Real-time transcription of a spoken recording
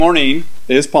Morning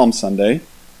is Palm Sunday.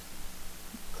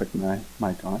 Click my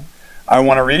mic on. I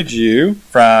want to read you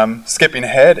from skipping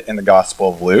ahead in the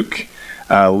Gospel of Luke,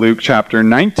 Luke chapter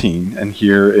 19, and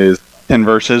here is 10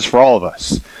 verses for all of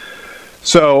us.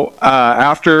 So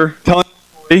after telling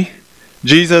the story,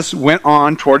 Jesus went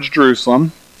on towards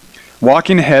Jerusalem,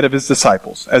 walking ahead of his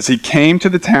disciples. As he came to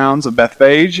the towns of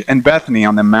Bethphage and Bethany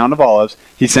on the Mount of Olives,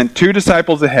 he sent 2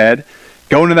 disciples ahead.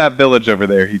 Go into that village over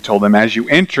there, he told them. As you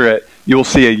enter it, you will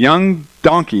see a young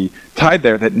donkey tied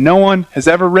there that no one has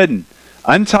ever ridden.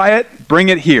 Untie it, bring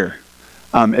it here.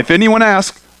 If anyone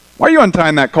asks, why are you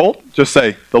untying that colt? Just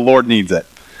say, the Lord needs it.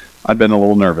 I'd been a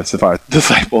little nervous if I was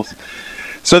disciples.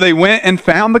 So they went and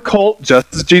found the colt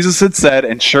just as Jesus had said,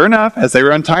 and sure enough, as they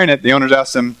were untying it, the owners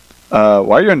asked him, why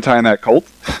are you untying that colt?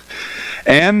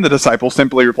 And the disciples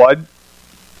simply replied,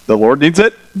 the Lord needs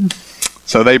it.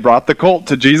 So they brought the colt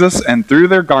to Jesus and threw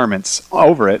their garments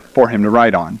over it for him to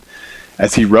ride on.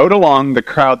 As he rode along, the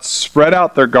crowd spread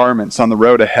out their garments on the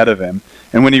road ahead of him.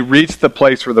 And when he reached the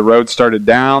place where the road started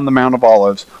down the Mount of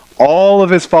Olives, all of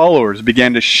his followers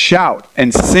began to shout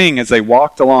and sing as they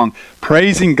walked along,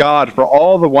 praising God for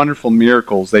all the wonderful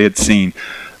miracles they had seen.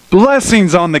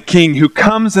 Blessings on the King who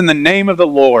comes in the name of the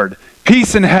Lord,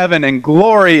 peace in heaven and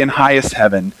glory in highest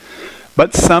heaven.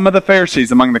 But some of the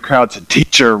Pharisees among the crowd said,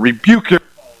 Teacher, rebuke your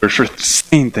followers for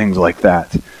saying things like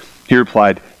that. He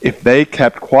replied, if they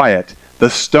kept quiet, the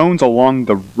stones along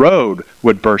the road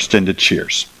would burst into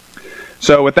cheers.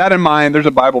 So with that in mind, there's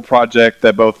a Bible project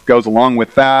that both goes along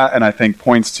with that and I think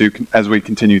points to as we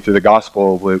continue through the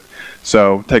Gospel of Luke.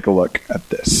 So take a look at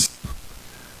this.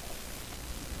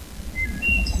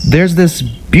 There's this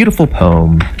beautiful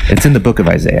poem. It's in the book of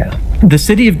Isaiah. The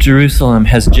city of Jerusalem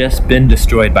has just been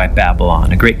destroyed by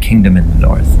Babylon, a great kingdom in the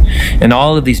north. And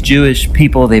all of these Jewish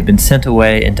people, they've been sent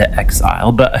away into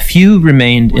exile, but a few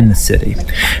remained in the city.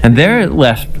 And they're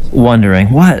left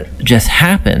wondering, what just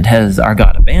happened? Has our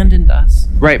God abandoned us?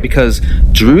 Right, because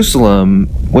Jerusalem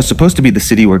was supposed to be the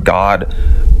city where God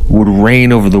would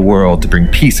reign over the world to bring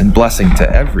peace and blessing to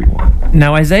everyone.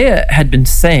 Now, Isaiah had been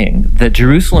saying that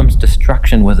Jerusalem's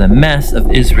destruction was a mess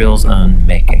of Israel's own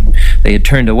making. They had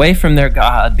turned away from their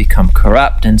God, become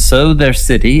corrupt, and so their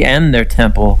city and their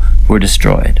temple were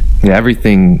destroyed. Yeah,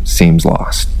 everything seems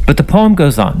lost. But the poem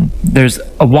goes on. There's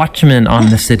a watchman on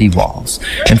the city walls.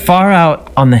 And far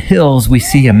out on the hills, we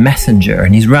see a messenger,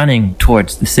 and he's running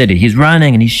towards the city. He's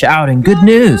running and he's shouting, good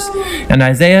news! And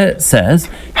Isaiah says,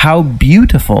 how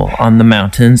beautiful on the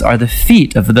mountains are the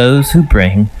feet of those who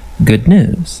bring good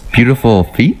news. Beautiful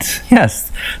feet?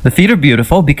 Yes, the feet are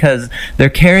beautiful because they're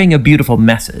carrying a beautiful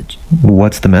message.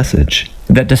 What's the message?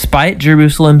 That despite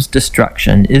Jerusalem's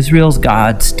destruction, Israel's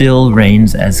God still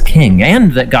reigns as king,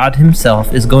 and that God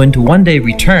himself is going to one day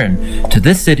return to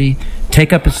this city,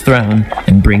 take up his throne,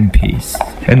 and bring peace.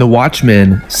 And the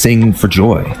watchmen sing for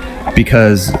joy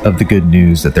because of the good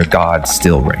news that their God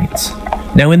still reigns.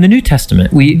 Now, in the New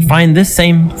Testament, we find this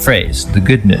same phrase, the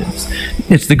good news.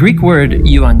 It's the Greek word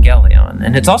euangelion,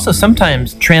 and it's also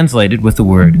sometimes translated with the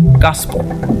word gospel.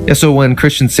 Yeah, so when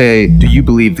Christians say, do you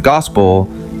believe the gospel,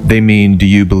 they mean, do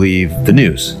you believe the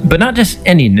news? But not just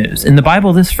any news. In the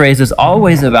Bible, this phrase is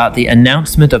always about the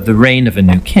announcement of the reign of a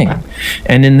new king.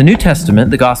 And in the New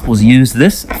Testament, the Gospels use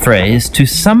this phrase to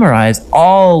summarize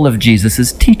all of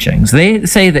Jesus' teachings. They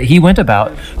say that he went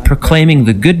about proclaiming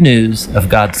the good news of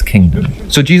God's kingdom.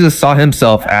 So Jesus saw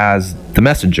himself as the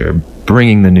messenger,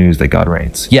 bringing the news that God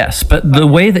reigns. Yes, but the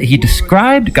way that he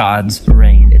described God's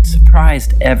reign, it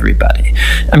surprised everybody.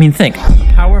 I mean, think,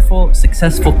 a powerful,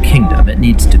 successful kingdom. It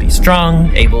needs to be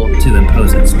strong, able to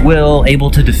impose its will,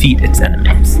 able to defeat its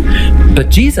enemies. But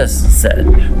Jesus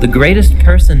said the greatest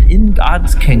person in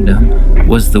God's kingdom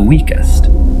was the weakest,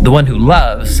 the one who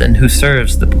loves and who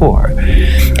serves the poor.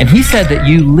 And he said that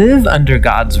you live under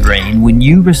God's reign when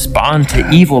you respond to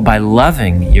evil by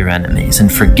loving your enemies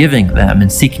and forgiving them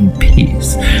and seeking peace.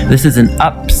 This is an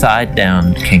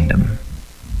upside-down kingdom.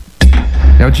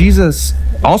 Now, Jesus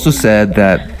also said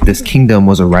that this kingdom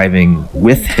was arriving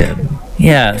with him.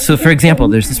 Yeah, so for example,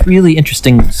 there's this really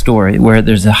interesting story where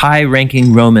there's a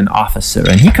high-ranking Roman officer,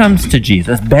 and he comes to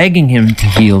Jesus begging him to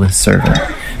heal his servant.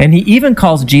 And he even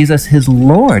calls Jesus his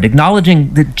Lord,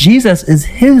 acknowledging that Jesus is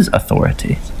his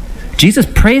authority. Jesus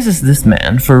praises this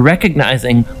man for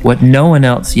recognizing what no one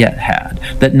else yet had,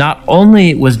 that not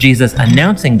only was Jesus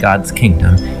announcing God's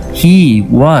kingdom, he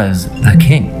was the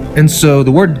king. And so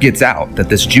the word gets out that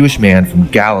this Jewish man from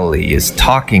Galilee is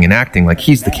talking and acting like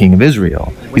he's the king of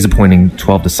Israel. He's appointing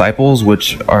 12 disciples,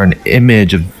 which are an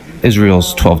image of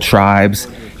Israel's 12 tribes.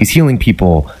 He's healing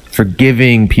people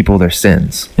forgiving people their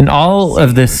sins. And all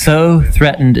of this so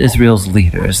threatened Israel's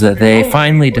leaders that they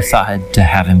finally decide to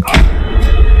have him killed.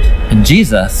 And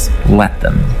Jesus let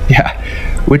them. Yeah,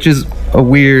 which is a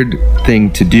weird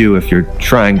thing to do if you're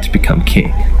trying to become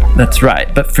king. That's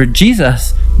right. But for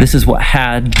Jesus, this is what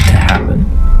had to happen.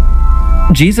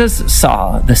 Jesus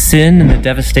saw the sin and the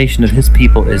devastation of his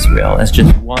people Israel as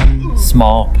just one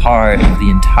small part of the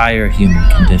entire human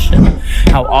condition.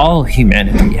 How all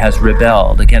humanity has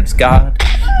rebelled against God,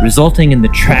 resulting in the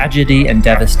tragedy and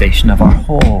devastation of our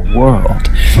whole world.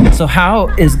 And so how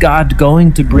is God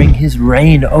going to bring his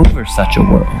reign over such a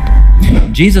world?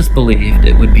 Jesus believed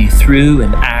it would be through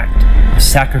an act of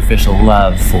sacrificial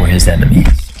love for his enemies.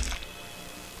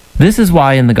 This is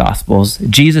why in the Gospels,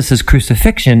 Jesus'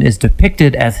 crucifixion is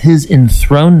depicted as his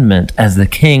enthronement as the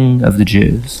King of the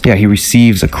Jews. Yeah, he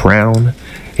receives a crown.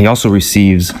 He also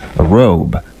receives a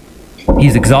robe.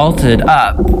 He's exalted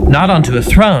up, not onto a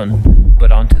throne,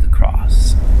 but onto the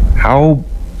cross. How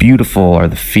beautiful are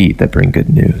the feet that bring good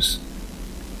news.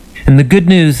 And the good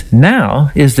news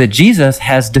now is that Jesus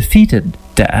has defeated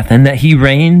death and that he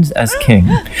reigns as king,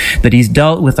 that he's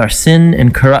dealt with our sin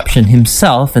and corruption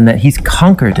himself, and that he's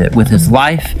conquered it with his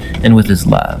life and with his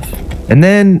love. And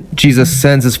then Jesus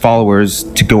sends his followers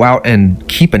to go out and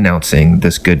keep announcing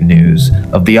this good news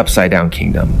of the upside-down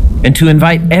kingdom. And to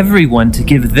invite everyone to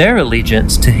give their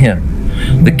allegiance to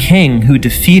him, the king who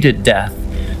defeated death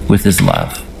with his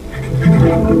love.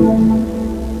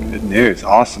 Good news.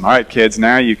 Awesome. All right, kids,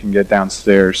 now you can get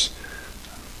downstairs.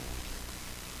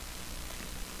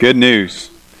 Good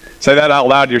news. Say that out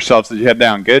loud to yourselves as you head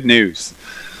down. Good news.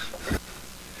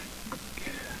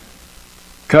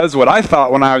 Because what I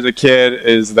thought when I was a kid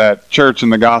is that church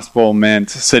and the gospel meant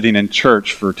sitting in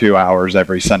church for 2 hours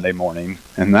every Sunday morning.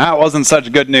 And that wasn't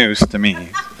such good news to me.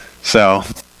 So,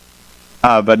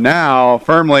 but now,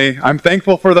 firmly, I'm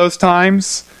thankful for those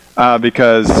times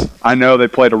because I know they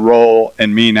played a role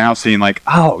in me now seeing like,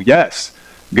 oh, yes,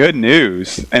 good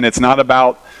news. And it's not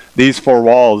about these four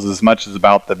walls as much as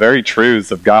about the very truths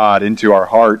of God into our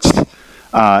hearts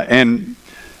and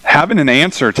having an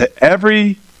answer to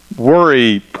every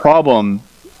worry, problem,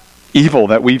 evil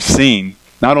that we've seen,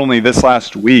 not only this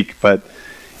last week, but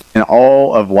in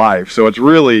all of life. So it's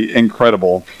really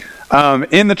incredible.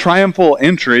 In the triumphal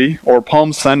entry, or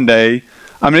Palm Sunday,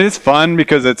 I mean, it's fun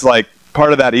because it's like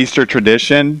part of that Easter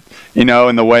tradition, you know,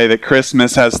 in the way that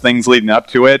Christmas has things leading up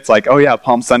to it. It's like, oh yeah,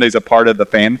 Palm Sunday is a part of the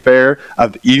fanfare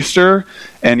of Easter,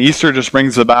 and Easter just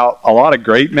brings about a lot of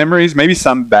great memories, maybe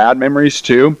some bad memories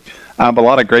too, but a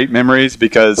lot of great memories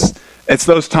because it's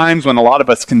those times when a lot of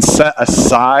us can set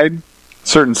aside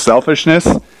certain selfishness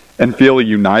and feel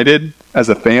united as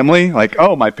a family. Like,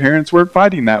 oh, my parents were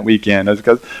fighting that weekend,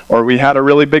 or we had a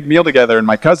really big meal together and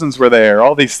my cousins were there,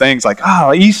 all these things like,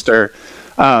 oh, Easter.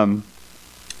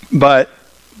 But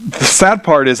the sad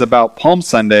part is about Palm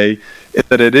Sunday is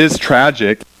that it is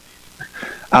tragic,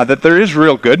 that there is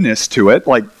real goodness to it.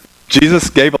 Like Jesus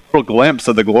gave a little glimpse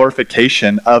of the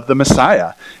glorification of the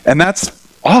Messiah, and that's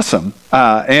awesome.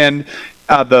 And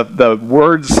the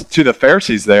words to the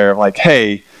Pharisees there, like,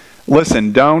 hey,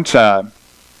 listen, don't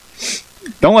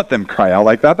let them cry out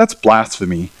like that. That's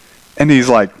blasphemy. And he's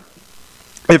like,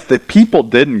 if the people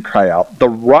didn't cry out, the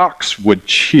rocks would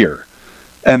cheer.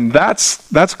 And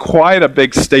that's quite a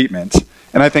big statement.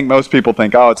 And I think most people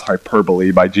think, oh, it's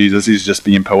hyperbole by Jesus. He's just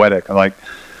being poetic. I'm like,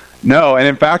 no. And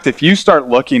in fact, if you start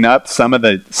looking up some of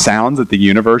the sounds that the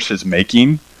universe is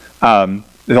making,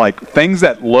 like things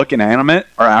that look inanimate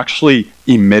are actually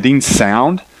emitting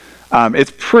sound.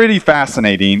 It's pretty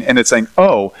fascinating. And it's saying,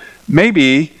 oh,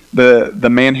 maybe the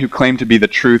man who claimed to be the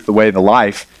truth, the way, the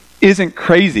life, isn't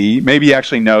crazy. Maybe he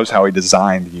actually knows how he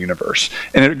designed the universe.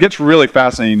 And it gets really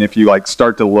fascinating if you like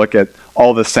start to look at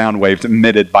all the sound waves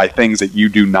emitted by things that you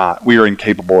do not. We are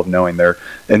incapable of knowing they're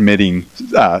emitting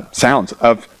sounds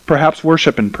of perhaps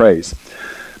worship and praise.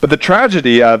 But the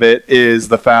tragedy of it is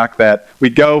the fact that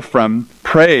we go from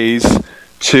praise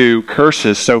to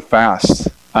curses so fast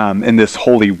in this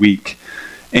Holy Week.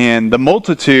 And the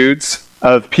multitudes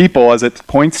of people, as it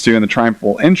points to in the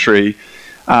triumphal entry,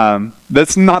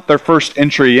 that's not their first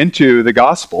entry into the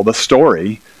gospel, the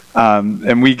story.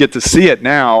 And we get to see it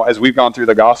now as we've gone through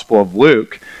the Gospel of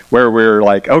Luke, where we're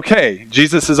like, okay,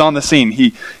 Jesus is on the scene.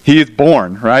 He is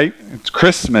born, right? It's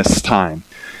Christmas time.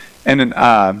 And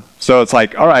so it's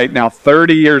like, all right, now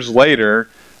 30 years later,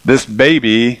 this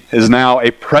baby is now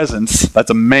a presence.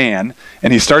 That's a man.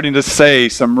 And he's starting to say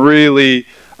some really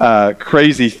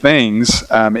crazy things.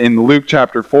 In Luke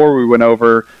chapter 4, we went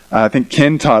over, I think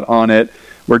Ken taught on it,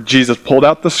 where Jesus pulled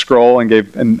out the scroll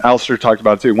and Alistair talked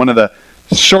about it too. One of the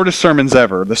shortest sermons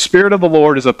ever. The Spirit of the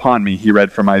Lord is upon me, he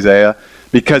read from Isaiah,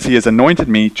 because he has anointed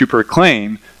me to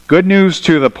proclaim good news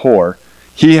to the poor.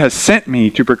 He has sent me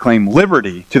to proclaim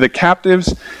liberty to the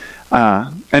captives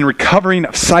and recovering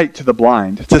of sight to the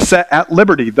blind, to set at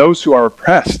liberty those who are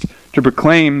oppressed, to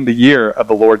proclaim the year of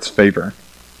the Lord's favor.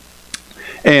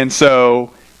 And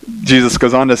so Jesus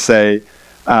goes on to say,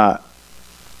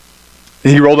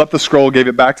 he rolled up the scroll, gave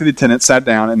it back to the attendant, sat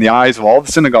down, and the eyes of all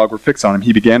the synagogue were fixed on him.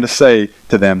 He began to say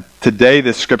to them, "Today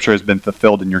this scripture has been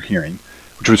fulfilled in your hearing,"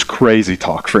 which was crazy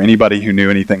talk for anybody who knew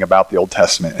anything about the Old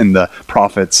Testament and the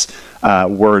prophets'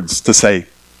 words to say,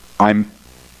 I'm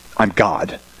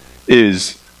God,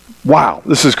 is, wow,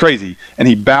 this is crazy. And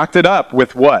he backed it up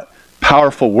with what?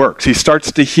 Powerful works. He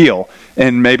starts to heal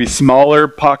in maybe smaller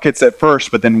pockets at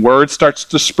first, but then word starts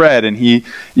to spread, and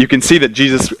you can see that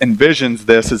Jesus envisions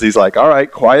this as he's like, all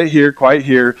right, quiet here, quiet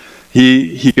here.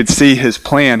 He could see his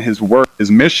plan, his work, his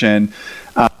mission,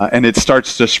 and it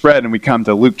starts to spread, and we come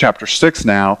to Luke chapter 6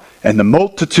 now, and the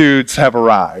multitudes have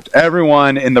arrived.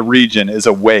 Everyone in the region is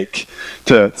awake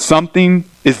to something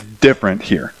is different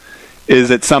here. Is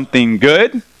it something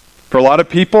good for a lot of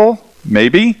people?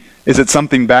 Maybe. Is it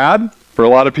something bad for a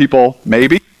lot of people?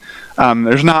 Maybe.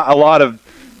 There's not a lot of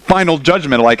final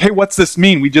judgment like, hey, what's this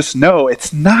mean? We just know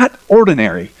it's not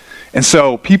ordinary. And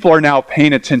so people are now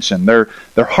paying attention. Their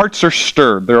hearts are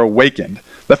stirred. They're awakened.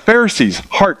 The Pharisees'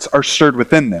 hearts are stirred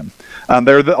within them.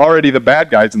 They're already the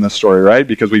bad guys in the story, right?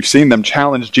 Because we've seen them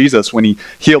challenge Jesus when he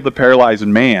healed the paralyzed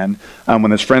man, when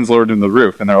his friends lowered him to the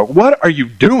roof. And they're like, what are you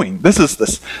doing? This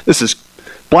is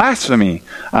blasphemy.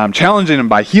 Challenging him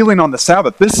by healing on the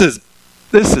Sabbath. This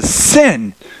is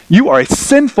sin. You are a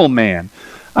sinful man.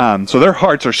 So their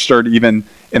hearts are stirred even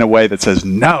in a way that says,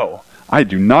 no, I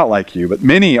do not like you. But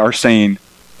many are saying,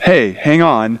 hey, hang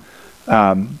on.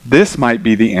 This might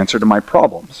be the answer to my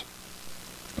problems.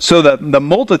 So the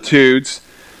multitudes,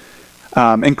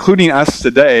 including us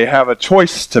today, have a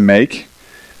choice to make.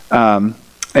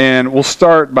 And we'll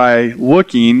start by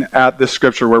looking at this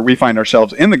scripture where we find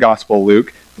ourselves in the Gospel of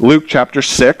Luke chapter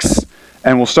 6.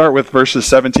 And we'll start with verses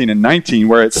 17 and 19,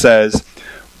 where it says,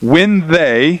 when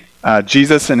they,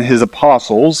 Jesus and his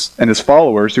apostles and his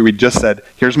followers, who we just said,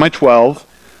 here's my 12,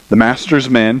 the master's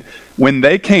men, when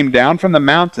they came down from the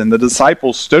mountain, the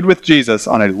disciples stood with Jesus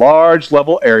on a large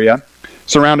level area,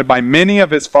 surrounded by many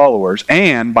of his followers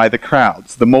and by the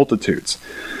crowds, the multitudes.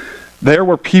 There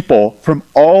were people from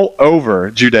all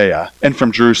over Judea and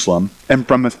from Jerusalem, and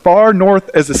from as far north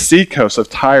as the seacoast of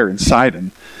Tyre and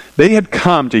Sidon. They had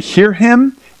come to hear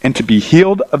him and to be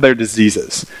healed of their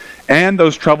diseases. And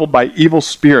those troubled by evil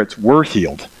spirits were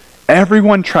healed.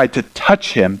 Everyone tried to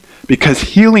touch him because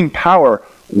healing power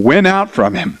went out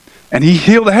from him, and he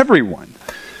healed everyone.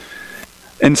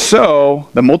 And so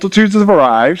the multitudes have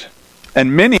arrived,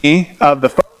 and many of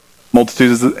the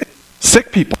multitudes of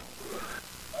sick people.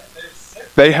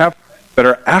 They have that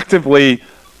are actively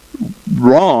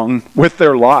wrong with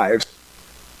their lives.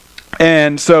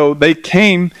 And so they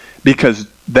came because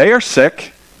they are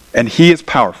sick and he is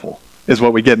powerful, is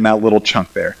what we get in that little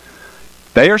chunk there.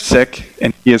 They are sick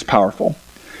and he is powerful.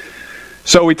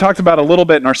 So we talked about a little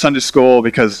bit in our Sunday school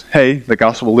because, hey, the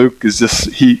Gospel of Luke is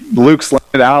Luke's laid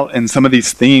it out in some of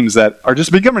these themes that are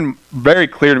just becoming very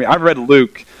clear to me. I've read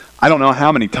Luke, I don't know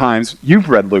how many times. You've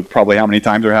read Luke probably how many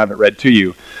times or have it read to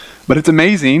you. But it's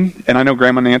amazing, and I know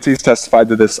Grandma Nancy's testified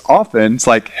to this often. It's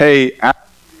like, hey, after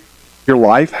your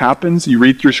life happens, you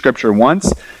read through Scripture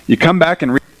once, you come back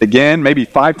and read it again, maybe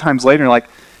 5 times later, and you're like,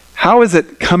 how is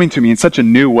it coming to me in such a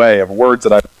new way of words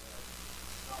that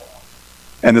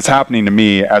and it's happening to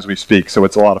me as we speak, so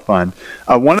it's a lot of fun.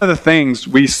 One of the things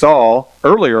we saw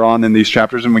earlier on in these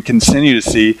chapters, and we continue to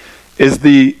see, is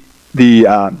the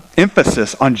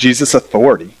emphasis on Jesus'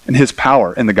 authority and his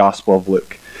power in the Gospel of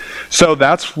Luke. So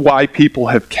that's why people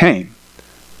have came.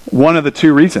 One of the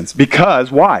 2 reasons.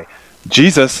 Because, why?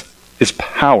 Jesus is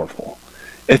powerful.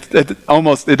 It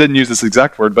didn't use this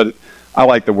exact word, but I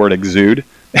like the word exude.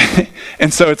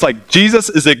 And so it's like Jesus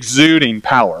is exuding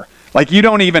power. Like you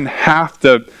don't even have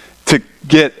to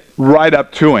get right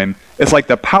up to him. It's like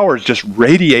the power is just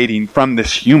radiating from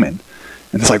this human.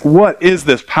 And it's like, what is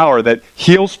this power that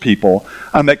heals people,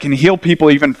 that can heal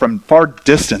people even from far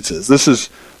distances? This is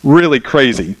really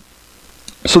crazy.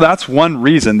 So that's one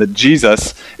reason that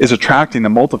Jesus is attracting the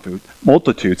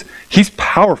multitudes. He's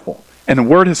powerful, and the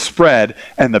word has spread,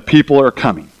 and the people are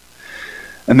coming.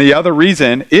 And the other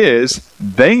reason is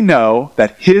they know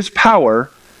that his power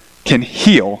can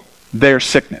heal their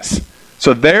sickness.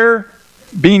 So they're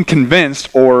being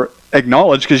convinced or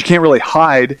acknowledged, because you can't really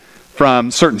hide from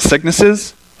certain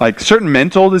sicknesses. Like certain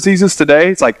mental diseases today,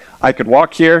 it's like I could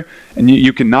walk here and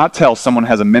you cannot tell someone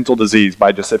has a mental disease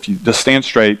by just if you just stand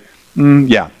straight.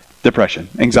 Yeah, depression,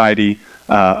 anxiety,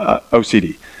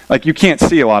 OCD. Like you can't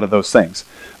see a lot of those things.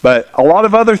 But a lot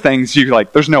of other things,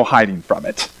 there's no hiding from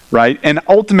it, right? And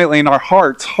ultimately in our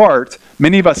heart,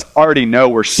 many of us already know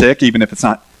we're sick, even if it's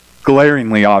not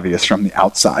glaringly obvious from the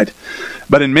outside.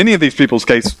 But in many of these people's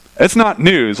case, it's not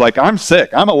news. Like, I'm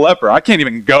sick. I'm a leper. I can't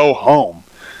even go home.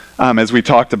 As we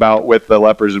talked about with the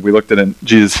lepers, we looked at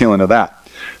Jesus' healing of that.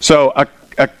 So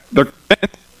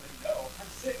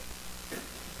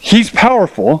he's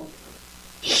powerful.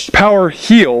 Power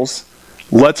heals.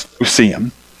 Let's go see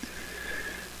him.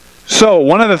 So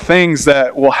one of the things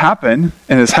that will happen,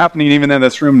 and is happening even in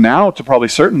this room now to probably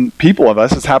certain people of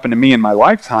us, it's happened to me in my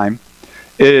lifetime,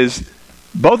 is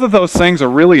both of those things are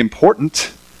really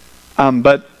important,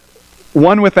 but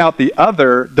one without the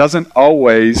other doesn't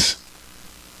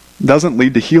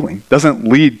lead to healing, doesn't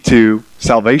lead to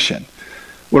salvation.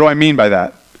 What do I mean by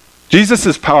that? Jesus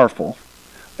is powerful.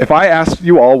 If I ask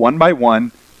you all one by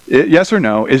one, yes or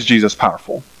no, is Jesus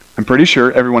powerful? I'm pretty sure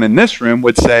everyone in this room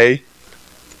would say,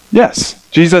 yes,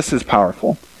 Jesus is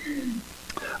powerful.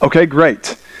 Okay,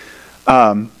 great.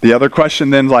 The other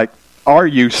question then, are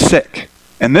you sick?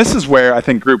 And this is where I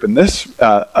think this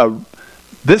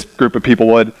group of people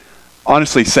would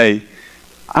honestly say,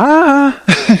 I'm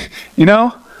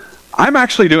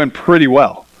actually doing pretty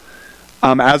well,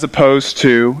 as opposed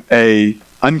to a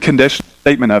unconditional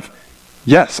statement of,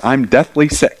 yes, I'm deathly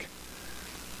sick.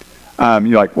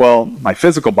 You're like, well, my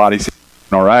physical body's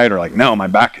all right, or no, my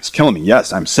back is killing me.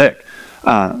 Yes, I'm sick.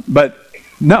 But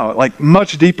no,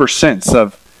 much deeper sense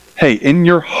of, hey, in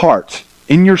your heart,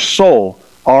 in your soul,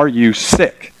 are you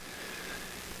sick?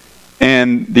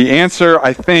 And the answer,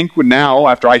 I think, would now,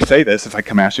 after I say this, if I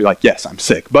come ask you, yes, I'm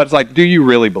sick. But it's do you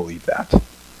really believe that?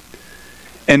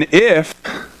 And if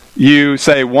you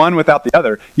say one without the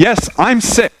other, yes, I'm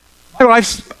sick. My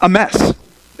life's a mess.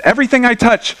 Everything I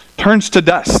touch turns to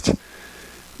dust.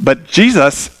 But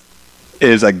Jesus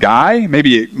is a guy,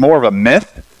 maybe more of a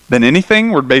myth than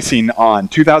anything we're basing on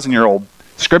 2,000-year-old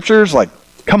scriptures.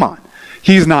 Come on.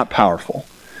 He's not powerful.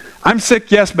 I'm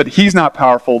sick, yes, but he's not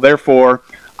powerful. Therefore,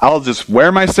 I'll just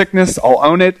wear my sickness, I'll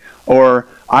own it, or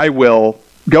I will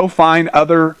go find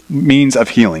other means of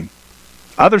healing.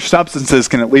 Other substances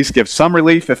can at least give some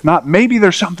relief. If not, maybe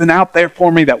there's something out there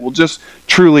for me that will just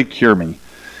truly cure me.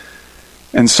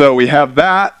 And so we have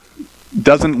that.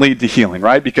 Doesn't lead to healing,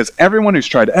 right? Because everyone who's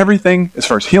tried everything as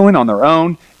far as healing on their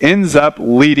own ends up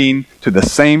leading to the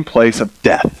same place of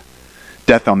death.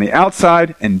 Death on the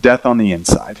outside and death on the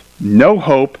inside. No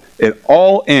hope. It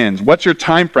all ends. What's your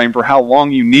time frame for how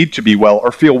long you need to be well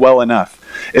or feel well enough?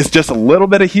 It's just a little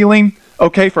bit of healing,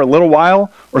 okay, for a little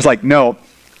while? Or it's no,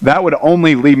 that would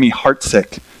only leave me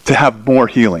heartsick to have more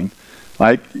healing.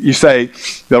 You say,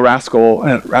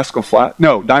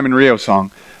 the Diamond Rio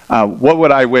song, what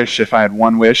would I wish if I had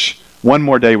one wish? One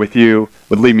more day with you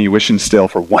would leave me wishing still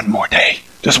for one more day.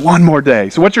 Just one more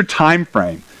day. So what's your time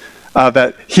frame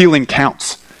that healing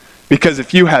counts? Because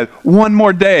if you had one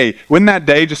more day, wouldn't that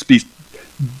day just be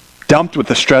dumped with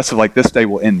the stress of this day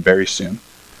will end very soon?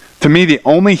 To me, the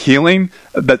only healing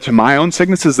that to my own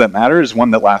sicknesses that matter is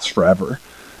one that lasts forever.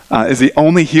 Is the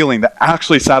only healing that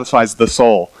actually satisfies the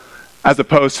soul, as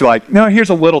opposed to no, here's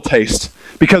a little taste.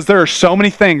 Because there are so many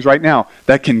things right now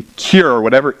that can cure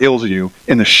whatever ails you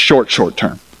in the short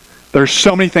term. There are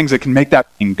so many things that can make that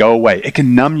pain go away. It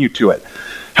can numb you to it.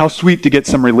 How sweet to get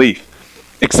some relief.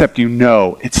 Except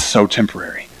it's so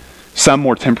temporary. Some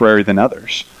more temporary than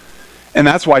others. And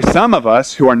that's why some of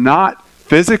us who are not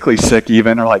physically sick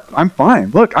even are I'm fine.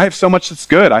 Look, I have so much that's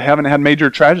good. I haven't had major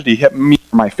tragedy hit me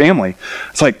or my family.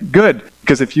 It's good.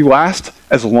 Because if you last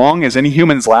as long as any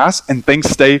humans last and things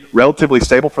stay relatively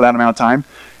stable for that amount of time,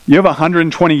 you have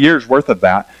 120 years worth of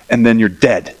that, and then you're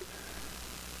dead.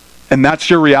 And that's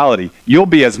your reality. You'll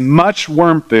be as much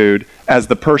worm food as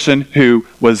the person who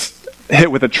was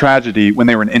hit with a tragedy when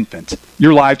they were an infant.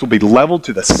 Your lives will be leveled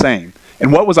to the same.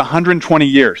 And what was 120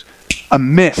 years? A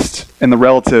mist in the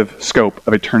relative scope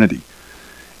of eternity.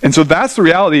 And so that's the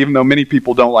reality, even though many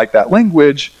people don't like that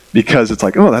language, because it's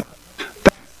that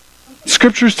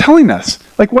Scripture's telling us.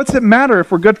 What's it matter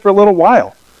if we're good for a little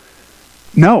while?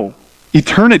 No.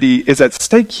 Eternity is at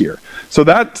stake here. So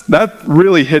that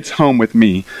really hits home with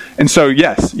me. And so,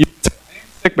 yes, you can say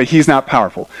I'm sick, but he's not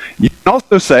powerful. You can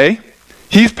also say,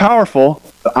 he's powerful,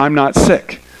 but I'm not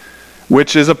sick,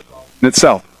 which is a problem in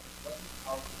itself.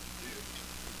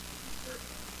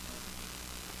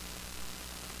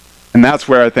 And that's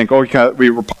where I think, we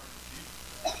were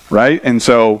right? And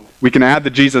so we can add the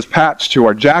Jesus patch to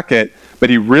our jacket, but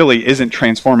he really isn't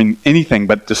transforming anything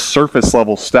but the surface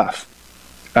level stuff,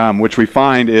 which we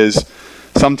find is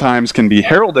sometimes can be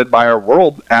heralded by our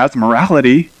world as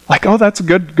morality, like, oh, that's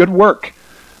good work.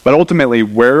 But ultimately,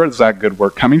 where is that good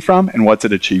work coming from, and what's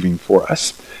it achieving for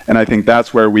us? And I think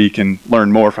that's where we can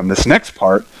learn more from this next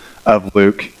part of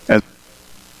Luke, as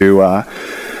to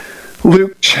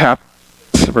Luke chapter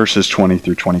verses 20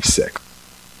 through 26,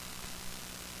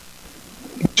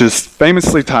 which is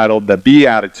famously titled the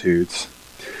Beatitudes.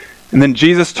 And then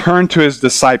Jesus turned to his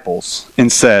disciples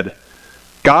and said,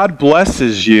 God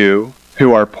blesses you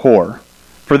who are poor,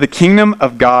 for the kingdom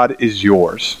of God is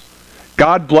yours.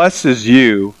 God blesses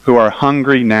you who are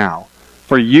hungry now,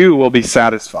 for you will be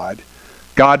satisfied.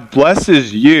 God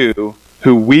blesses you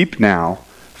who weep now,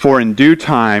 for in due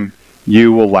time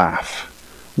you will laugh.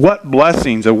 What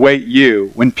blessings await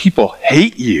you when people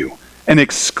hate you and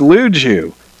exclude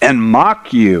you and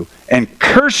mock you and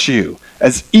curse you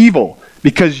as evil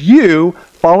because you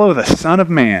follow the Son of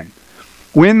Man.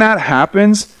 When that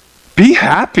happens, be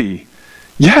happy.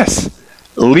 Yes,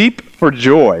 leap for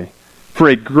joy, for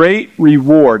a great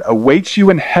reward awaits you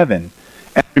in heaven.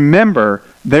 And remember,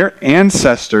 their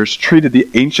ancestors treated the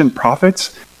ancient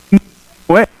prophets in the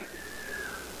same way.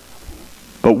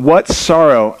 But what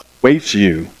sorrow awaits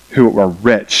you who are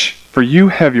rich, for you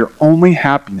have your only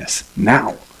happiness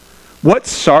now. What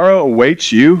sorrow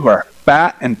awaits you who are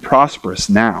fat and prosperous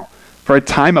now, for a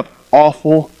time of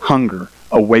awful hunger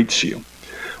awaits you.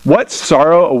 What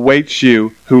sorrow awaits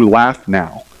you who laugh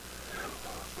now,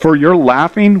 for your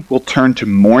laughing will turn to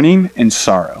mourning and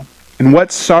sorrow. And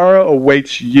what sorrow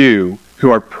awaits you who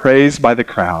are praised by the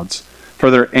crowds, for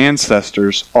their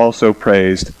ancestors also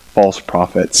praised false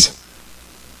prophets.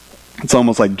 It's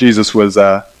almost like Jesus was,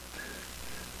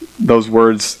 those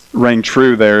words rang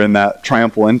true there in that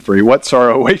triumphal entry. What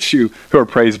sorrow awaits you who are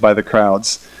praised by the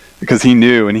crowds? Because he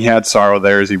knew, and he had sorrow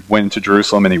there as he went into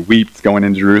Jerusalem, and he wept going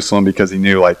into Jerusalem because he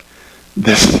knew, like,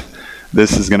 this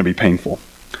is going to be painful.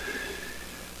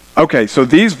 Okay, so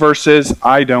these verses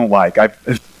I don't like. I've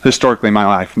historically in my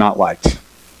life not liked,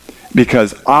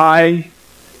 because I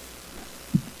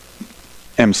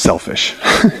am selfish.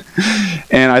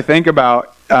 And I think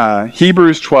about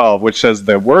Hebrews 12, which says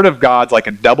the word of God's like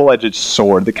a double-edged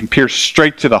sword that can pierce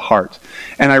straight to the heart.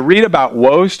 And I read about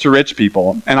woes to rich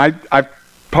people, and I've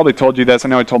probably told you this. I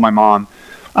know I told my mom.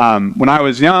 When I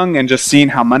was young and just seeing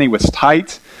how money was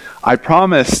tight, I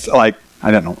promised, I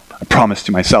promised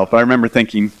to myself, but I remember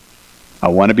thinking, I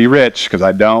want to be rich because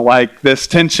I don't like this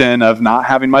tension of not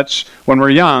having much when we're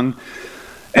young.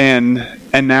 And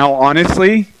now,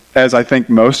 honestly, as I think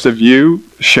most of you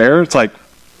share, it's like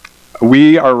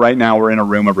we're in a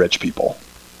room of rich people,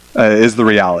 is the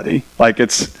reality. I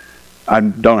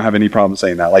don't have any problem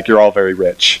saying that. Like, you're all very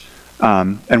rich.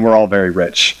 And we're all very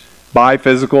rich. By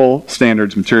physical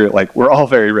standards, material, we're all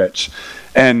very rich.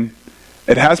 And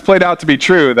it has played out to be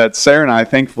true that Sarah and I,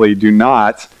 thankfully, do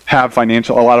not have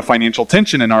a lot of financial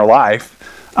tension in our life.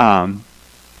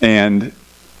 And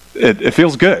it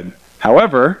feels good.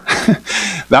 However,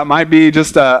 that might be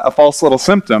just a false little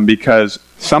symptom, because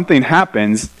something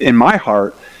happens in my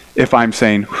heart if I'm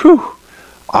saying, whew,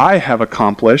 I've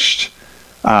accomplished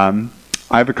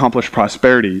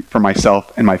prosperity for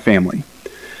myself and my family.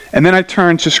 And then I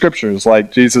turn to scriptures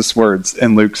like Jesus' words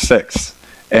in Luke 6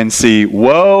 and see,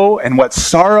 woe and what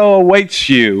sorrow awaits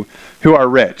you who are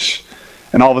rich.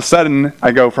 And all of a sudden,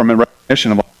 I go from a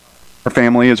recognition of our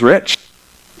family is rich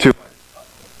to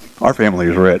our family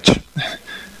is rich.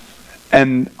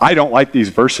 And I don't like these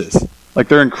verses.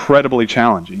 They're incredibly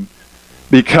challenging.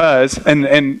 Because,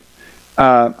 I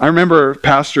remember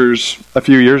pastors a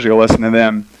few years ago listening to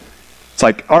them. It's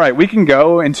like, all right, we can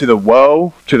go into the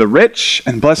woe to the rich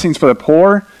and blessings for the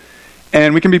poor,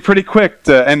 and we can be pretty quick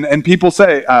to, and people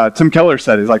say, Tim Keller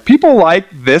said, he's like, people like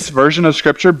this version of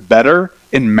Scripture better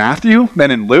in Matthew than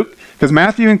in Luke, because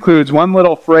Matthew includes one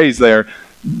little phrase there,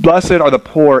 blessed are the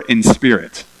poor in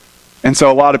spirit. And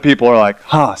so a lot of people are like,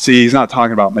 see, he's not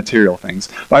talking about material things.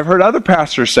 But I've heard other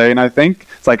pastors say, and I think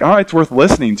it's like, all right, it's worth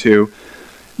listening to,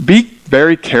 be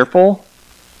very careful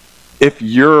if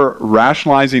you're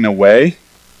rationalizing away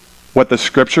what the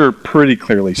Scripture pretty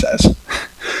clearly says.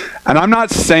 And I'm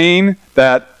not saying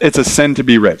that it's a sin to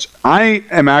be rich. I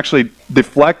am actually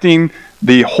deflecting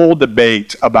the whole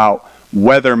debate about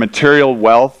whether material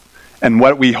wealth and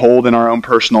what we hold in our own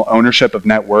personal ownership of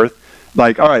net worth, all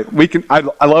right,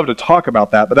 I love to talk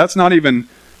about that, but that's not even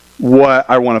what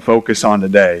I want to focus on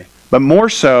today. But more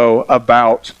so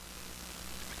about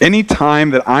any time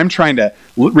that I'm trying to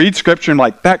read Scripture and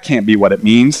that can't be what it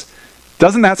means,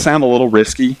 doesn't that sound a little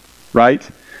risky, right?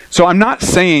 So I'm not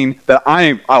saying that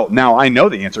now I know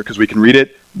the answer because we can read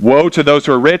it woe to those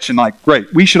who are rich, and like,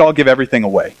 great, we should all give everything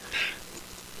away.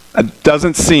 It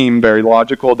doesn't seem very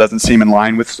logical. It doesn't seem in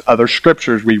line with other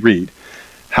scriptures we read.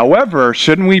 However,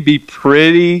 shouldn't we be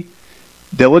pretty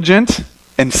diligent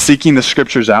in seeking the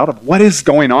scriptures out of what is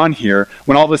going on here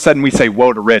when all of a sudden we say,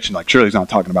 woe to rich, and like, surely he's not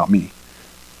talking about me.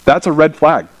 That's a red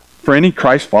flag for any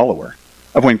Christ follower.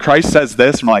 Of when Christ says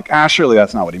this, and we're like, surely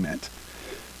that's not what he meant.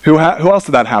 Who else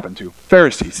did that happen to?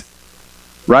 Pharisees,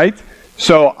 right?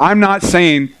 So I'm not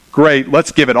saying, great,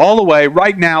 let's give it all away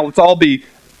right now. Let's all be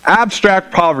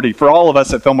abstract poverty for all of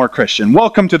us at Fillmore Christian.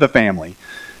 Welcome to the family.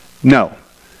 No.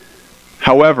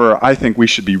 However, I think we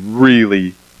should be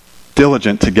really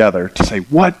diligent together to say,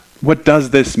 what does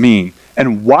this mean?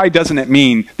 And why doesn't it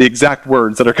mean the exact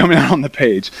words that are coming out on the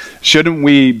page? Shouldn't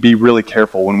we be really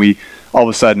careful when we all of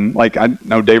a sudden, like, I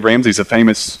know Dave Ramsey's a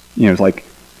famous, like,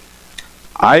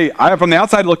 I from the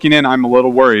outside looking in, I'm a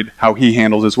little worried how he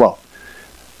handles his wealth.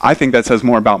 I think that says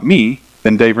more about me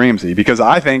than Dave Ramsey, because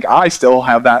I think I still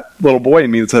have that little boy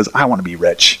in me that says, I want to be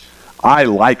rich. I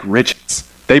like riches.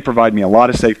 They provide me a lot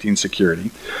of safety and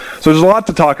security. So there's a lot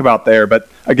to talk about there, but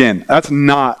again, that's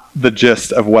not the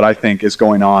gist of what I think is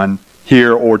going on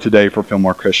here or today for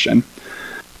Fillmore Christian.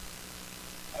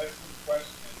 I have some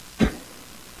questions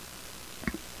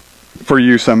for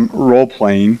you, some role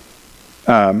playing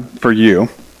for you.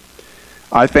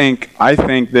 I think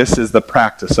this is the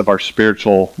practice of our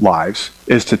spiritual lives,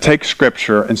 is to take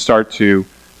Scripture and start to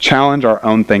challenge our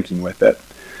own thinking with it.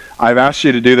 I've asked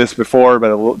you to do this before,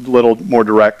 but a little more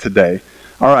direct today.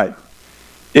 All right.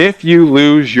 If you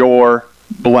lose your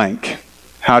blank,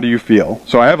 how do you feel?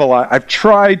 So I've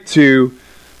tried to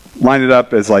line it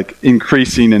up as like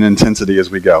increasing in intensity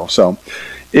as we go. So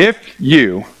if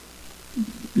you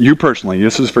personally,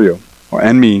 this is for you,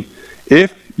 and me,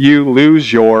 if you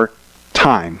lose your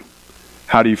time,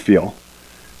 how do you feel?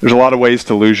 There's a lot of ways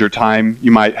to lose your time.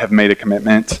 You might have made a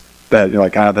commitment that you're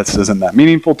like, this isn't that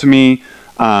meaningful to me.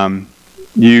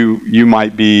 You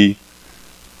might be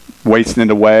wasting it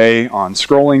away on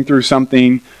scrolling through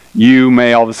something. You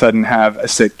may all of a sudden have a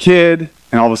sick kid,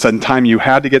 and all of a sudden time you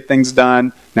had to get things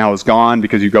done now is gone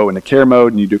because you go into care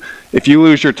mode and you do. If you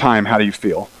lose your time, how do you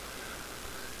feel?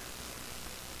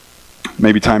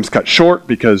 Maybe time's cut short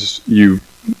because you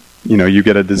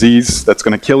get a disease that's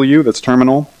going to kill you, that's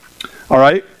terminal. All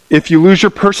right. If you lose your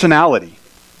personality,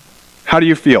 how do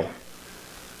you feel?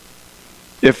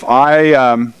 If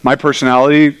my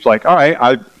personality is like, all right,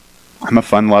 I'm a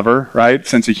fun lover, right?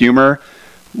 Sense of humor.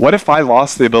 What if I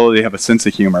lost the ability to have a sense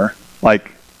of humor?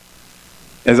 Like,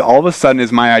 all of a sudden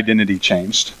is my identity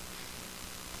changed?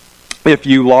 If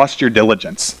you lost your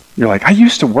diligence, you're like, I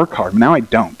used to work hard, but now I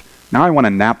don't. Now I want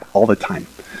to nap all the time.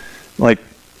 Like,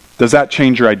 does that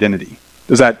change your identity?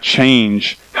 Does that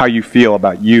change how you feel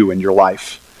about you and your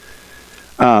life?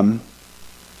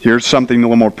 Here's something a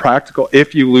little more practical.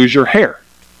 If you lose your hair,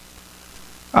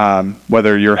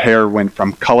 whether your hair went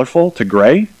from colorful to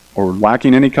gray or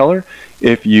lacking any color,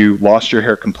 if you lost your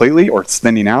hair completely or it's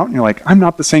thinning out, and you're like, I'm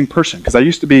not the same person, because I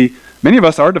used to be, many of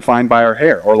us are defined by our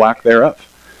hair or lack thereof.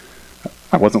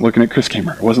 I wasn't looking at Chris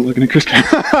Kamer.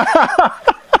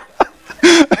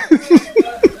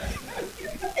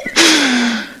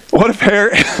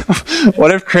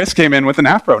 What if Chris came in with an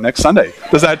afro next Sunday?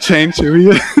 Does that change who he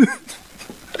is?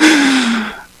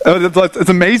 It's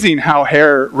amazing how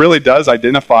hair really does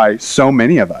identify so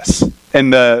many of us,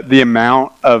 and the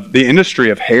amount of the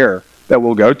industry of hair that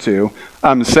we'll go to.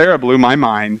 Sarah blew my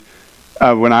mind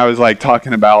when I was like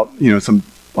talking about some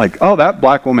like, oh, that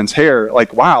black woman's hair,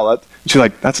 like, wow, she's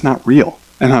like, that's not real,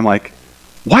 and I'm like,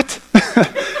 what?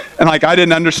 And like I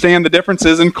didn't understand the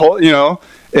differences in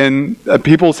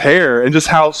people's hair, and just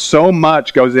how so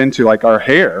much goes into like our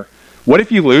hair. What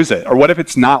if you lose it, or what if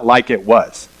it's not like it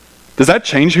was? Does that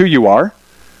change who you are?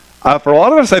 For a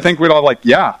lot of us, I think we'd all like,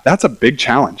 yeah, that's a big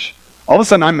challenge. All of a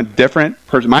sudden, I'm a different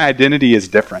person. My identity is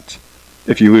different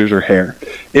if you lose your hair.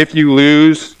 If you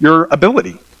lose your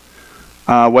ability,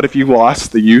 what if you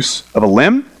lost the use of a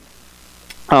limb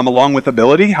along with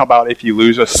ability? How about if you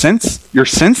lose your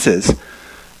senses?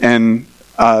 And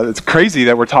it's crazy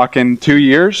that we're talking 2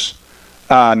 years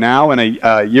now, and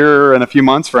a year and a few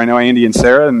months for I know Andy and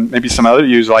Sarah and maybe some other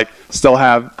yous like still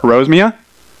have parosmia.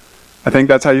 I think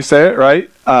that's how you say it, right?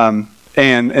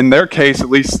 And in their case, at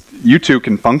least you two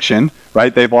can function,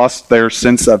 right? They've lost their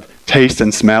sense of taste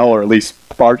and smell, or at least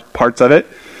parts of it.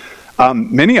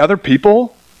 Many other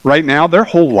people right now, their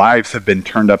whole lives have been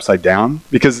turned upside down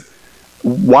because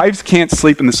wives can't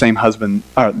sleep in the same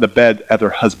the bed as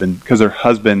their husband because their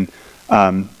husband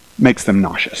makes them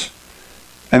nauseous.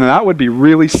 And that would be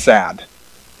really sad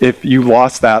if you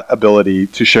lost that ability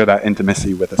to share that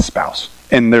intimacy with a spouse?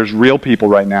 And there's real people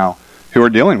right now who are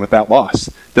dealing with that loss.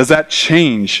 Does that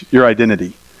change your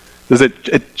identity? Does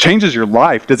it changes your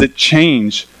life? Does it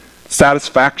change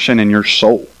satisfaction in your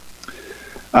soul?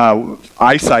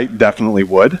 Eyesight definitely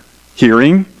would.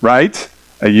 Hearing, right?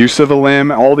 A use of a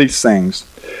limb, all these things.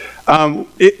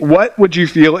 What would you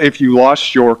feel if you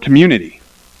lost your community?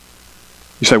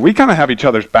 You say, we kind of have each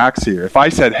other's backs here. If I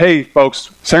said, hey, folks,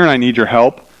 Sarah and I need your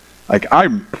help, like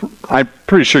I'm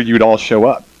pretty sure you'd all show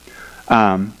up.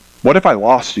 What if I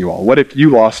lost you all? What if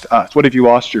you lost us? What if you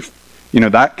lost your,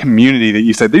 that community that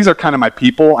you said, these are kind of my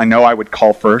people. I know I would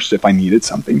call first if I needed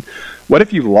something. What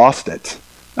if you lost it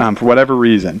for whatever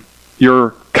reason?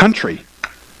 Your country,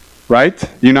 right?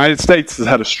 The United States has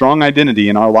had a strong identity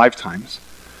in our lifetimes.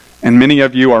 And many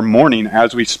of you are mourning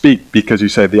as we speak because you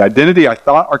say, the identity I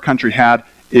thought our country had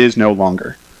is no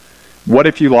longer. What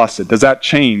if you lost it? Does that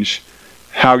change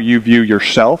how you view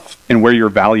yourself and where your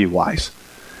value lies?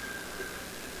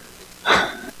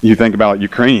 You think about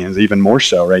Ukrainians even more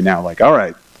so right now. Like, all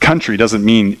right, country doesn't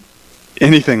mean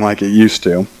anything like it used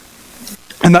to.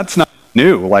 And that's not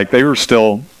new. Like, they were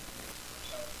still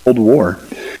Cold War.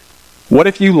 What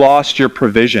if you lost your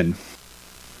provision?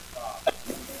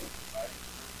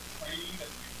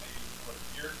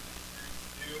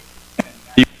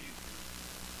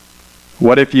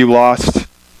 What if you lost,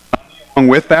 along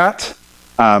with that,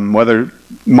 whether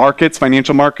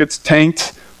financial markets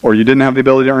tanked, or you didn't have the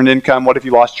ability to earn income? What if you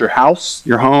lost your house,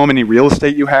 your home, any real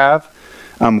estate you have?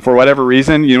 For whatever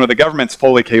reason, the government's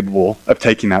fully capable of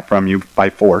taking that from you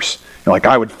by force. You're like,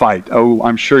 I would fight. Oh,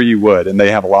 I'm sure you would. And they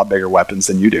have a lot bigger weapons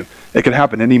than you do. It could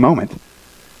happen any moment.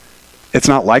 It's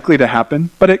not likely to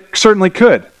happen, but it certainly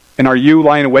could. And are you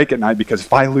lying awake at night because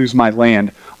if I lose my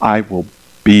land, I will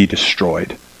be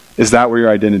destroyed? Is that where your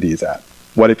identity is at?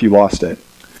 What if you lost it?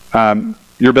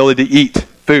 Your ability to eat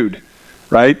food,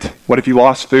 right? What if you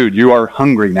lost food? You are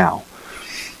hungry now.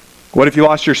 What if you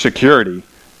lost your security?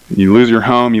 You lose your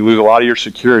home, you lose a lot of your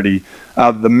security.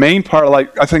 The main part,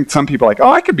 I think some people are like,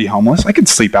 oh, I could be homeless. I could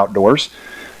sleep outdoors.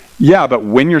 Yeah, but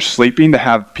when you're sleeping, to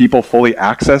have people fully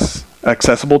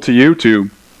accessible to you to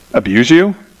abuse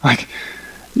you,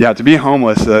 to be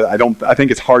homeless, I think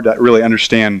it's hard to really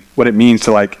understand what it means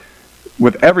to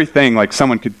with everything,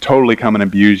 someone could totally come and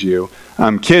abuse you.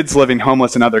 Kids living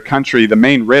homeless in other country, the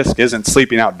main risk isn't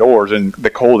sleeping outdoors in the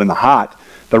cold and the hot.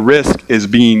 The risk is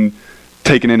being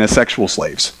taken in as sexual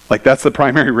slaves. That's the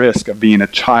primary risk of being a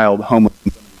child homeless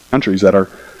in countries that are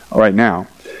right now.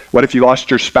 What if you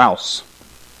lost your spouse?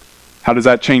 How does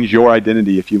that change your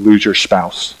identity if you lose your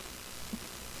spouse?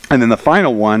 And then the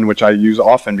final one, which I use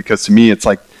often because to me it's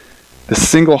the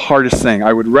single hardest thing.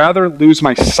 I would rather lose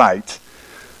my sight.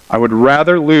 I would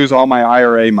rather lose all my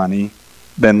IRA money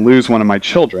than lose one of my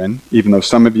children, even though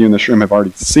some of you in this room have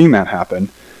already seen that happen.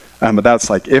 But that's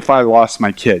if I lost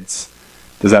my kids,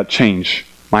 does that change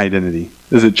my identity?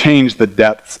 Does it change the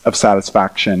depths of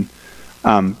satisfaction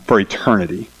for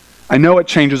eternity? I know it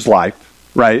changes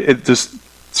life, right? It just,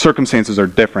 circumstances are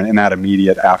different in that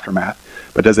immediate aftermath.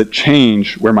 But does it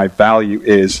change where my value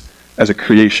is as a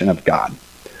creation of God?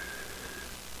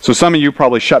 So some of you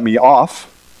probably shut me off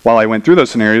while I went through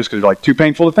those scenarios because they're too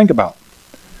painful to think about.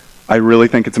 I really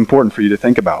think it's important for you to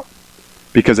think about.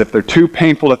 Because if they're too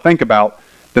painful to think about,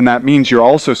 then that means you're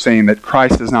also saying that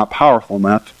Christ is not powerful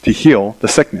enough to heal the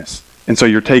sickness. And so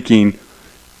you're taking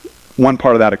one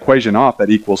part of that equation off that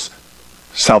equals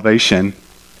salvation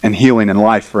and healing and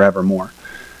life forevermore.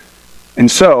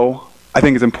 And so I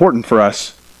think it's important for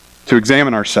us to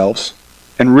examine ourselves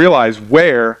and realize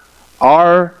where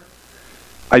our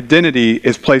identity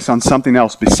is placed on something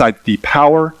else besides the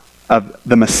power of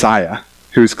the Messiah,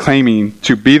 who's claiming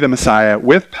to be the Messiah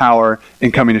with power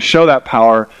and coming to show that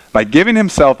power by giving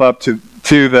himself up to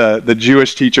the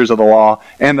Jewish teachers of the law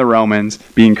and the Romans,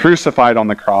 being crucified on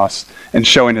the cross and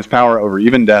showing his power over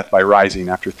even death by rising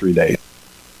after 3 days.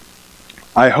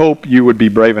 I hope you would be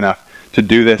brave enough to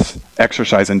do this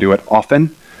exercise and do it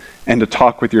often and to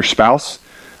talk with your spouse.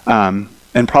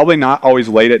 And probably not always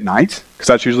late at night, because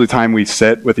that's usually the time we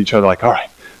sit with each other all right,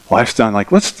 life's done.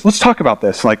 Let's talk about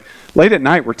this. Late at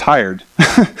night, we're tired.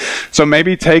 So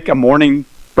maybe take a morning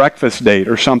breakfast date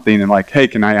or something and hey,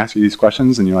 can I ask you these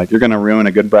questions? And you're going to ruin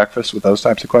a good breakfast with those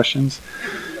types of questions.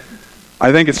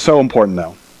 I think it's so important,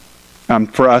 though,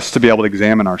 for us to be able to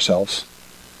examine ourselves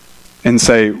and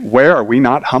say, where are we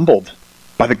not humbled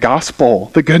by the gospel,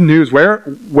 the good news?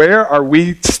 Where are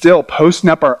we still posting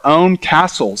up our own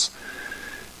castles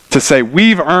to say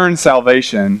we've earned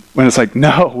salvation when it's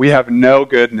no, we have no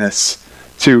goodness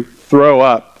to throw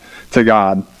up to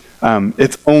God.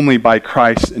 It's only by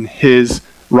Christ and his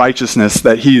righteousness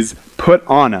that he's put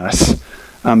on us,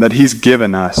 that he's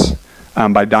given us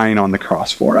by dying on the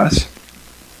cross for us.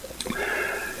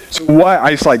 So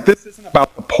this isn't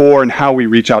about the poor and how we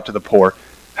reach out to the poor.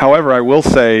 However, I will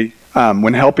say,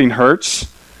 when helping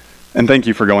hurts, and thank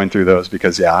you for going through those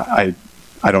because, I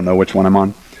don't know which one I'm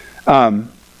on.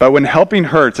 But when helping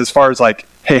hurts, as far as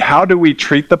hey, how do we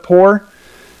treat the poor?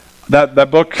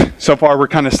 That book, so far, we're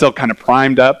still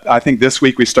primed up. I think this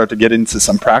week we start to get into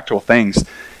some practical things.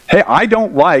 Hey, I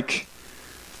don't like,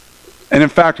 and in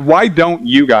fact, why don't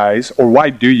you guys, or why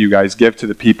do you guys give to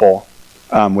the people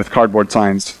with cardboard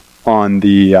signs on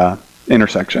the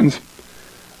intersections?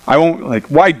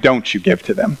 Why don't you give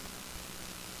to them?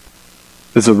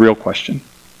 This is a real question.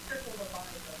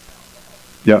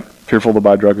 Yeah, fearful to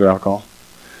buy drugs or alcohol.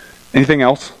 Anything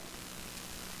else?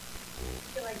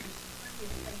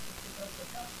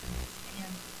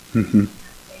 Mm-hmm.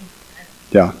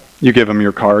 Yeah, you give them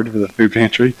your card for the food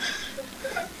pantry.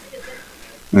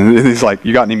 And he's like,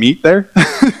 you got any meat there?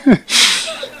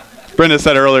 Brenda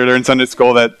said earlier during Sunday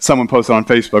school that someone posted on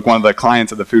Facebook, one of the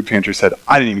clients at the food pantry said,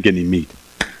 I didn't even get any meat.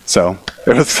 So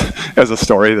it was a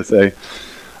story to say.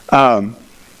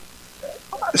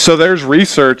 So there's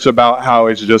research about how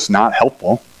it's just not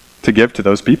helpful to give to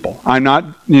those people. I'm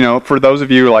not, for those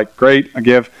of you great, I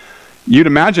give. You'd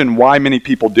imagine why many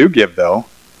people do give, though,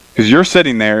 because you're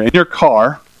sitting there in your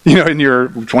car, in your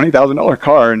 $20,000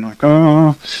 car, and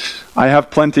oh, I have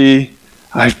plenty.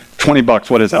 I have $20.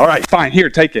 What is it? All right, fine. Here,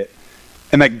 take it.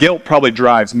 And that guilt probably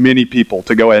drives many people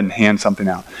to go ahead and hand something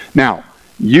out. Now,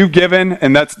 you've given,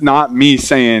 and that's not me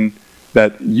saying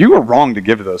that you are wrong to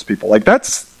give to those people.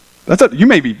 You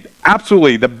may be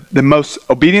absolutely the most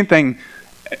obedient thing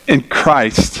in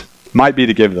Christ might be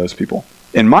to give to those people.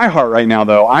 In my heart right now,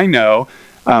 though, I know,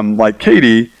 like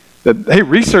Katie, that, hey,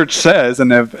 research says,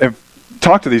 and have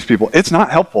talked to these people, it's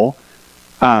not helpful.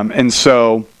 And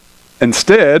so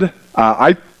instead,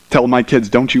 I tell my kids,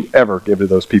 don't you ever give to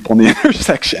those people in the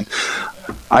intersection.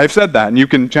 I've said that, and you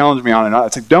can challenge me on it.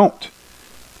 It's don't.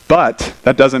 But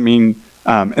that doesn't mean,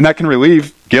 and that can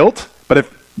relieve guilt, but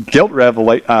if guilt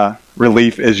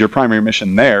relief is your primary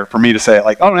mission there, for me to say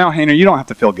oh, now, Hannah, you don't have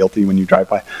to feel guilty when you drive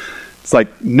by.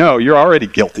 It's no, you're already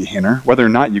guilty, Hannah, whether or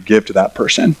not you give to that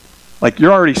person.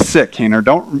 You're already sick, Hannah.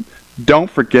 Don't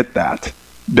forget that,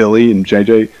 Billy and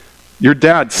JJ. Your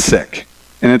dad's sick,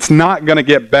 and it's not going to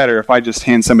get better if I just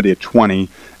hand somebody a 20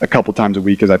 a couple times a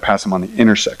week as I pass them on the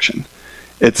intersection.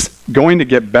 It's going to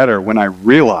get better when I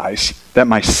realize that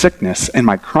my sickness and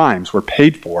my crimes were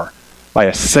paid for by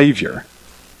a Savior.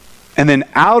 And then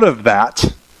out of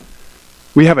that,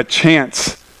 we have a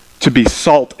chance to be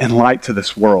salt and light to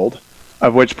this world,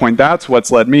 of which point that's what's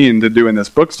led me into doing this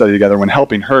book study together, When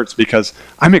Helping Hurts, because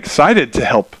I'm excited to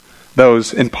help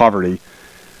those in poverty.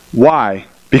 Why?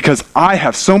 Because I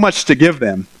have so much to give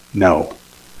them? No.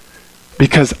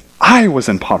 Because I was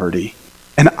in poverty,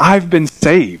 and I've been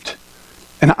saved,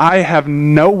 and I have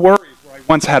no worries where I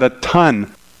once had a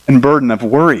ton and burden of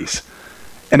worries.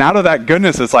 And out of that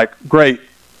goodness, it's great,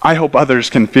 I hope others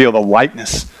can feel the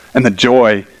lightness and the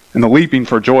joy and the leaping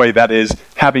for joy that is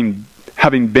having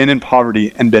been in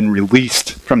poverty and been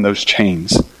released from those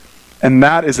chains. And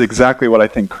that is exactly what I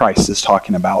think Christ is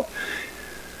talking about.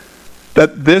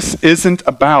 That this isn't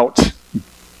about,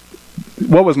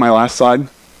 what was my last slide?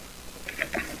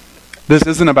 This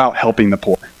isn't about helping the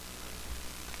poor.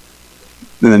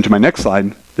 And then to my next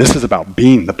slide, this is about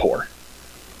being the poor.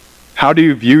 How do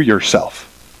you view yourself?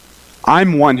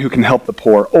 I'm one who can help the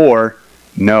poor, or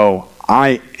no,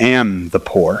 I am the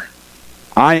poor.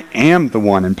 I am the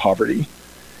one in poverty.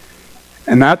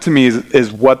 And that to me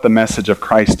is what the message of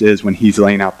Christ is when he's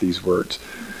laying out these words.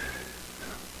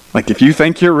 If you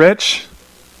think you're rich,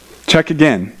 check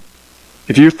again.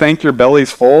 If you think your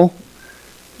belly's full,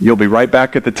 you'll be right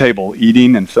back at the table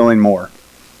eating and filling more.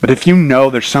 But if you know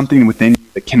there's something within you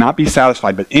that cannot be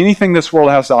satisfied, but anything this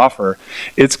world has to offer,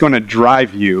 it's going to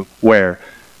drive you where?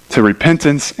 To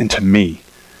repentance and to me.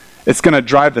 It's going to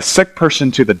drive the sick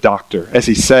person to the doctor, as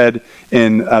he said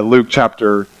in Luke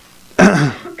chapter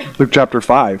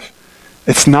 5.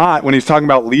 It's not, when he's talking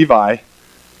about Levi,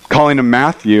 calling him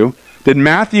Matthew. Did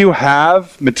Matthew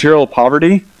have material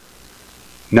poverty?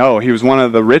 No, he was one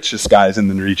of the richest guys in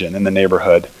the region, in the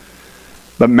neighborhood.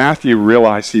 But Matthew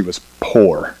realized he was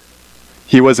poor.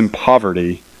 He was in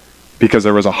poverty because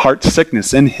there was a heart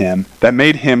sickness in him that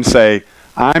made him say,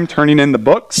 I'm turning in the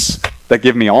books that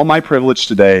give me all my privilege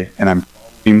today, and I'm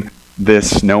following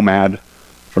this nomad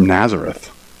from Nazareth.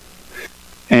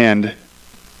 And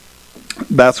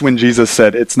that's when Jesus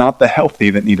said, it's not the healthy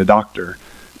that need a doctor,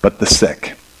 but the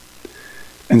sick.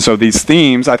 And so these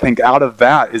themes, I think out of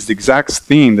that is the exact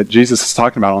theme that Jesus is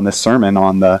talking about on this sermon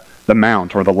on the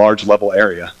Mount, or the large level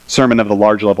area. Sermon of the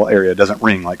large level area doesn't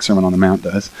ring like Sermon on the Mount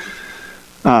does.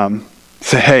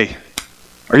 Say, hey,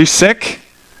 are you sick?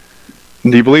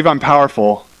 Do you believe I'm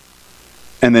powerful?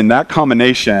 And then that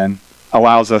combination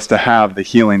allows us to have the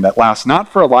healing that lasts not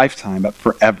for a lifetime, but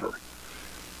forever.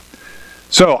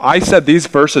 So I said these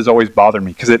verses always bothered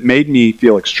me because it made me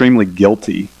feel extremely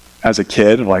guilty as a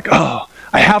kid. Like, oh,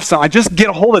 I just get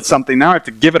a hold of something, now I have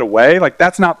to give it away. Like,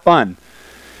 that's not fun.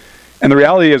 And the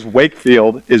reality is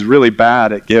Wakefield is really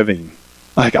bad at giving.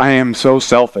 Like, I am so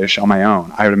selfish on my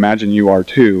own. I would imagine you are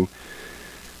too.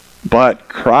 But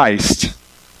Christ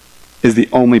is the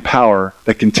only power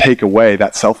that can take away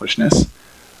that selfishness.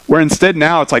 Where instead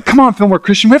now it's like, come on, Fillmore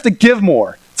Christian, we have to give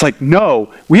more. It's like,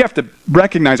 no, we have to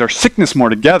recognize our sickness more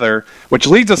together, which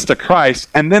leads us to Christ,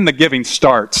 and then the giving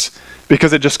starts.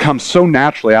 Because it just comes so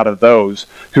naturally out of those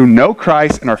who know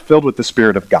Christ and are filled with the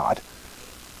Spirit of God.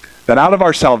 That out of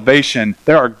our salvation,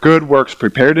 there are good works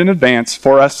prepared in advance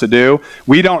for us to do.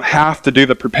 We don't have to do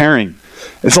the preparing.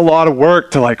 It's a lot of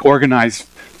work to organize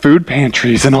food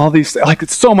pantries and all these,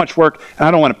 it's so much work, and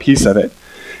I don't want a piece of it.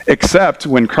 Except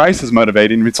when Christ is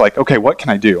motivating, it's like, okay, what can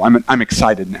I do? I'm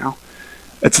excited now.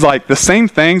 It's like the same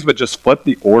things, but just flip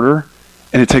the order,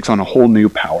 and it takes on a whole new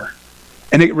power.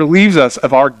 And it relieves us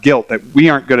of our guilt that we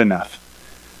aren't good enough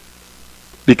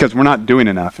because we're not doing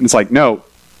enough. And it's like, no,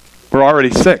 we're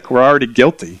already sick. We're already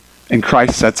guilty. And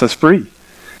Christ sets us free.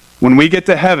 When we get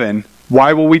to heaven,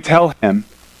 why will we tell him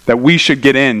that we should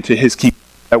get into his kingdom,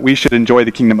 that we should enjoy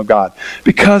the kingdom of God?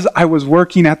 Because I was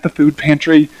working at the food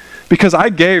pantry, because I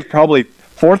gave probably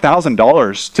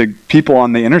 $4,000 to people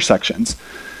on the intersections,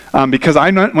 because I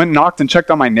went and knocked and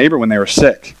checked on my neighbor when they were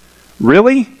sick.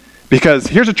 Really? Because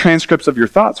here's a transcript of your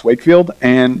thoughts, Wakefield,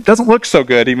 and it doesn't look so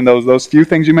good, even though those few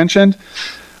things you mentioned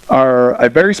are a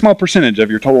very small percentage of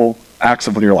your total acts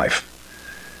of your life.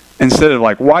 Instead of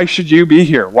why should you be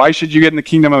here? Why should you get in the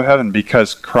kingdom of heaven?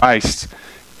 Because Christ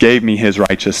gave me his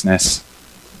righteousness.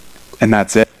 And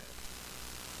that's it.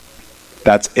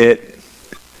 That's it.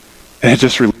 And it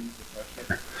just relieves the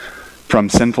pressure from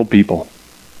sinful people.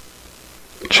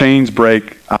 Chains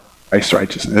break out of Christ's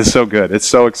righteousness. It's so good. It's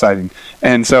so exciting.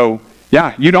 And so,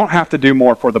 yeah, you don't have to do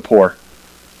more for the poor.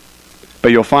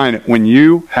 But you'll find when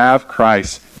you have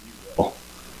Christ, you will.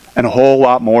 And a whole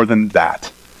lot more than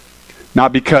that.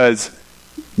 Not because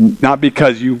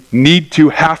you need to,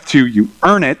 have to, you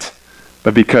earn it,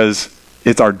 but because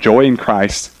it's our joy in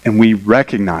Christ, and we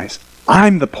recognize,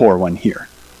 I'm the poor one here.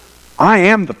 I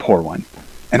am the poor one,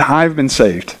 and I've been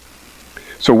saved.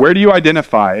 So where do you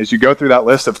identify as you go through that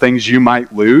list of things you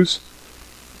might lose?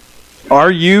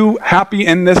 Are you happy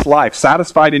in this life,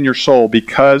 satisfied in your soul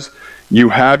because you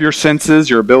have your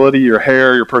senses, your ability, your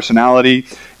hair, your personality,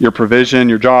 your provision,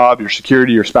 your job, your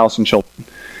security, your spouse and children?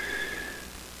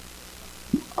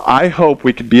 I hope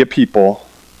we could be a people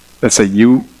that say,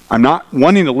 I'm not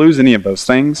wanting to lose any of those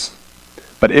things,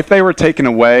 but if they were taken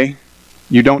away,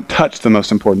 you don't touch the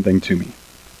most important thing to me.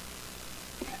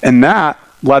 And that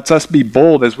lets us be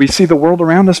bold as we see the world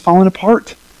around us falling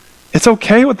apart. It's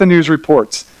okay with the news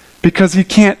reports because you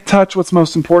can't touch what's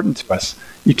most important to us.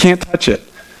 You can't touch it.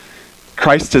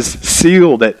 Christ has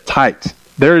sealed it tight.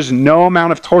 There is no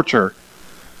amount of torture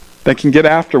that can get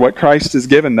after what Christ has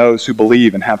given those who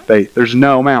believe and have faith. There's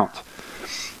no amount.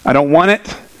 I don't want it,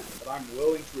 but I'm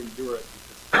willing to endure it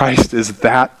because Christ is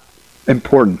that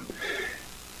important.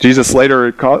 Jesus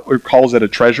later calls it a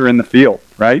treasure in the field,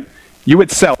 right? You would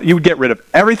get rid of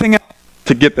everything else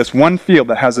to get this one field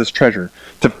that has this treasure.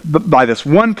 To buy this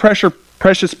one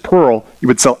precious pearl, you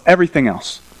would sell everything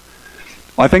else.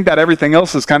 Well, I think that everything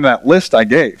else is kind of that list I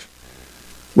gave.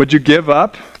 Would you give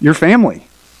up your family?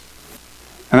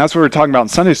 And that's what we were talking about in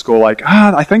Sunday school.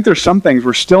 I think there's some things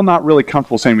we're still not really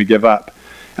comfortable saying we give up.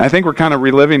 And I think we're kind of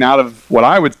reliving out of what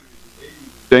I would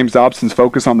James Dobson's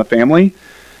focus on the family,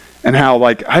 and how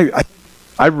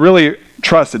I really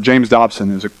trust that James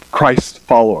Dobson is a Christ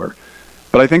follower.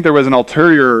 But I think there was an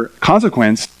ulterior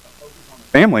consequence.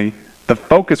 Family, the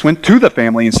focus went to the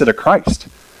family instead of Christ.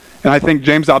 And I think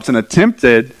James Dobson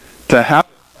attempted to have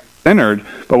Christ centered,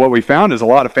 but what we found is a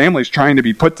lot of families trying to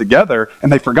be put together,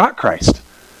 and they forgot Christ.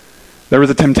 There was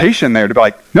a temptation there to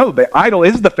be no, the idol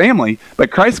is the family,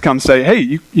 but Christ comes say, hey,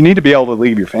 you need to be able to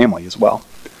leave your family as well.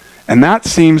 And that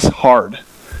seems hard.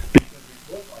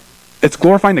 It's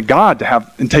glorifying to God to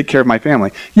have and take care of my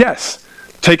family. Yes,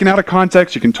 taken out of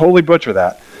context, you can totally butcher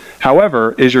that.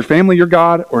 However, is your family your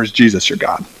God or is Jesus your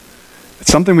God?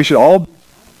 It's something we should all,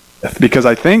 because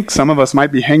I think some of us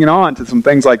might be hanging on to some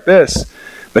things like this,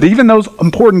 But even those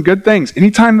important good things,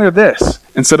 anytime they're this,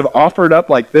 instead of offered up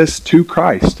like this to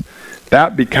Christ,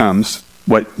 that becomes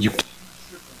what you...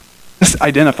 This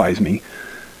identifies me.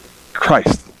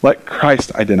 Christ. Let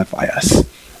Christ identify us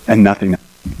and nothing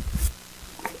else.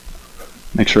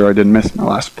 Make sure I didn't miss my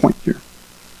last point here.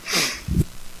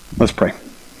 Let's pray.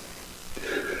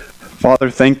 Father,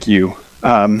 thank you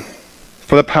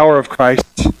for the power of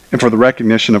Christ and for the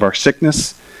recognition of our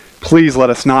sickness. Please let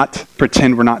us not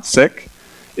pretend we're not sick.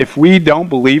 If we don't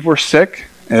believe we're sick,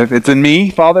 if it's in me,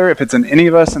 Father, if it's in any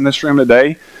of us in this room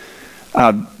today,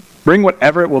 bring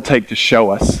whatever it will take to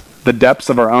show us the depths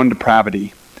of our own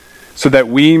depravity so that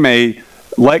we may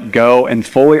let go and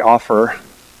fully offer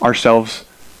ourselves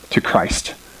to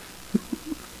Christ.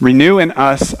 Renew in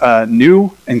us a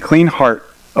new and clean heart,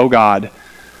 O God,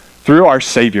 through our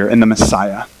Savior and the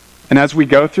Messiah. And as we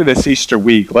go through this Easter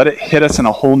week, let it hit us in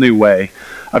a whole new way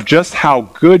of just how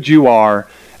good you are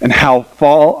and how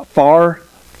far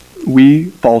we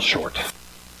fall short. In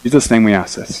Jesus' name we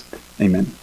ask this. Amen.